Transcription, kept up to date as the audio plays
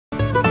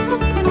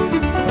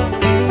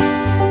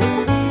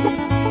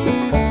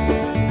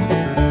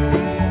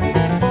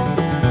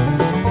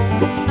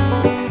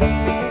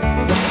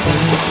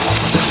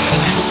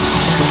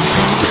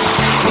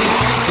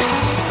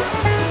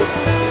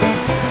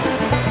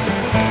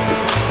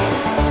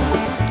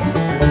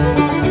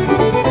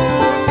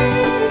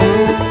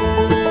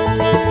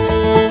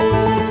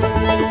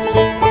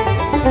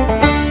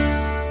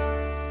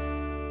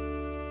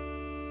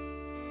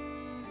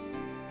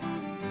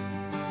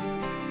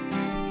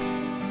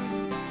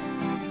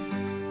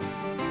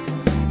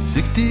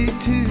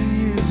52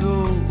 years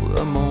old,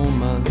 I'm on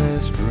my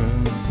last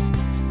run,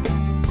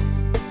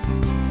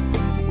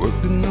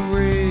 working the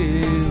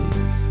rails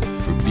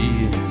for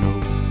B&O.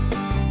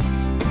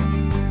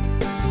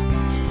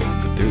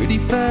 For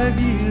 35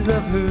 years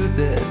I've heard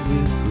that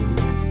whistle.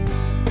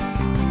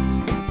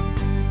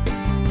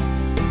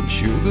 I'm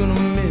sure gonna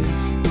miss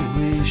the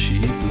way she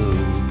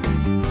blows.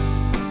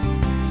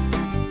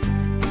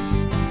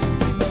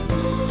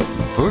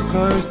 Four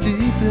cars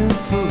deep and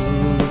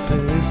full of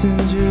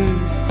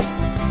passengers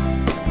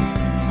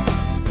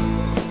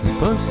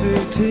punch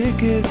their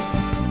ticket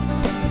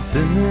and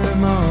send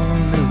them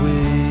on their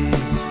way.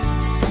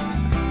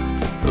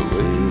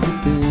 Away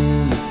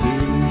within the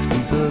city's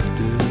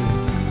conductor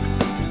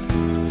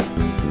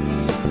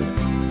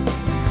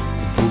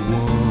for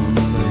one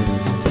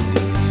last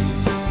day.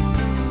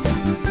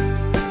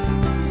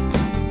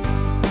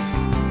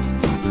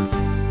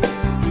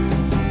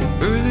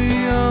 Early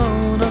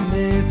on I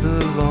made the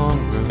long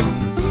run,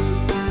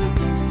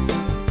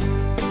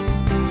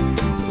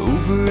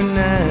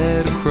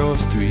 overnight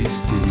across 3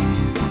 states.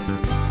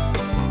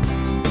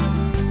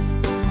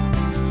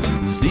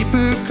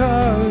 Sleeper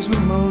cars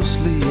were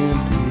mostly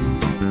empty.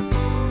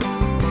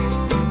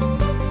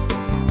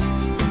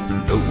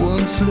 No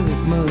one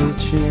slept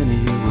much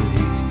anyway.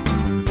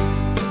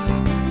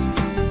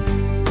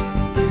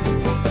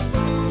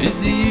 As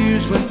the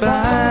years went by,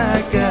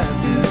 I got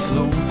this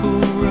local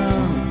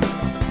run.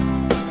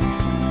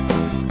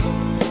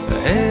 I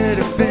had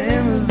a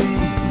family,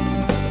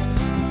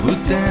 put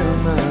down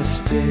my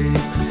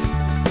stakes.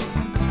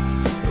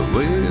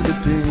 Wear the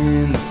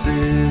pin that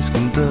says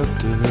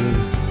conductor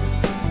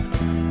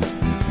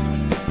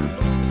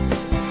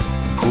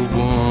for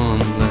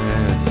one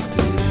last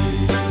day.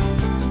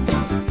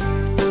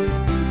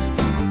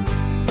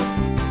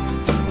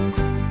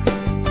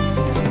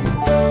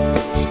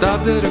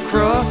 Stopped at a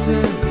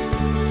crossing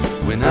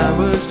when I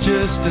was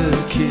just a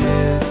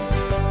kid.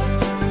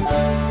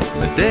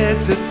 My dad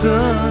said,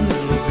 son,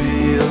 it'll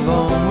be a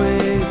long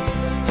way.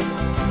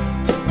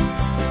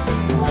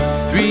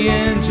 3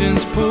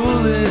 engines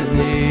pulling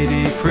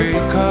 80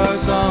 freight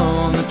cars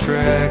on the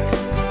track.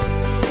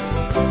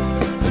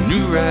 I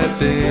knew right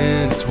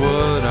then it's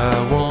what I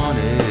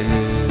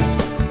wanted,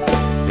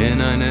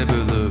 and I never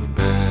looked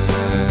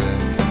back.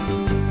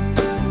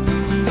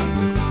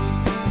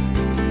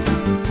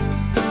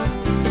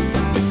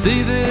 They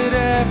say that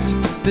after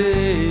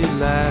today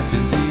life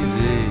is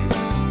easy.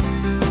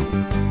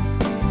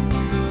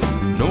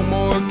 No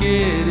more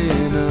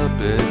getting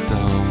up at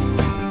dawn.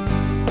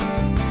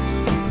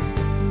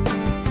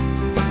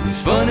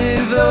 Funny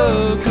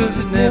though, 'cause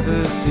it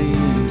never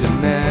seemed to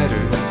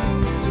matter.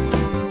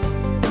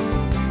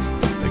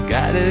 I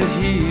gotta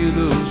hear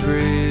those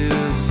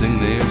rails sing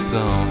their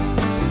song,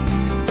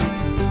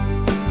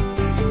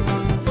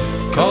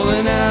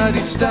 calling out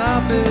each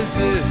stop as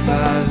if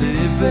I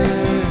live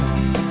there.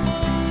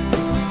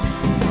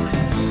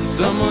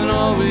 Someone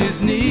always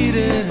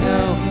needing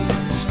help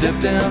to step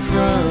down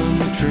from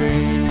the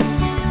train.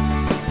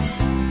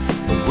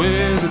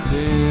 Wear the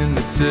pin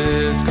that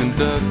says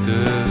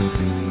conductor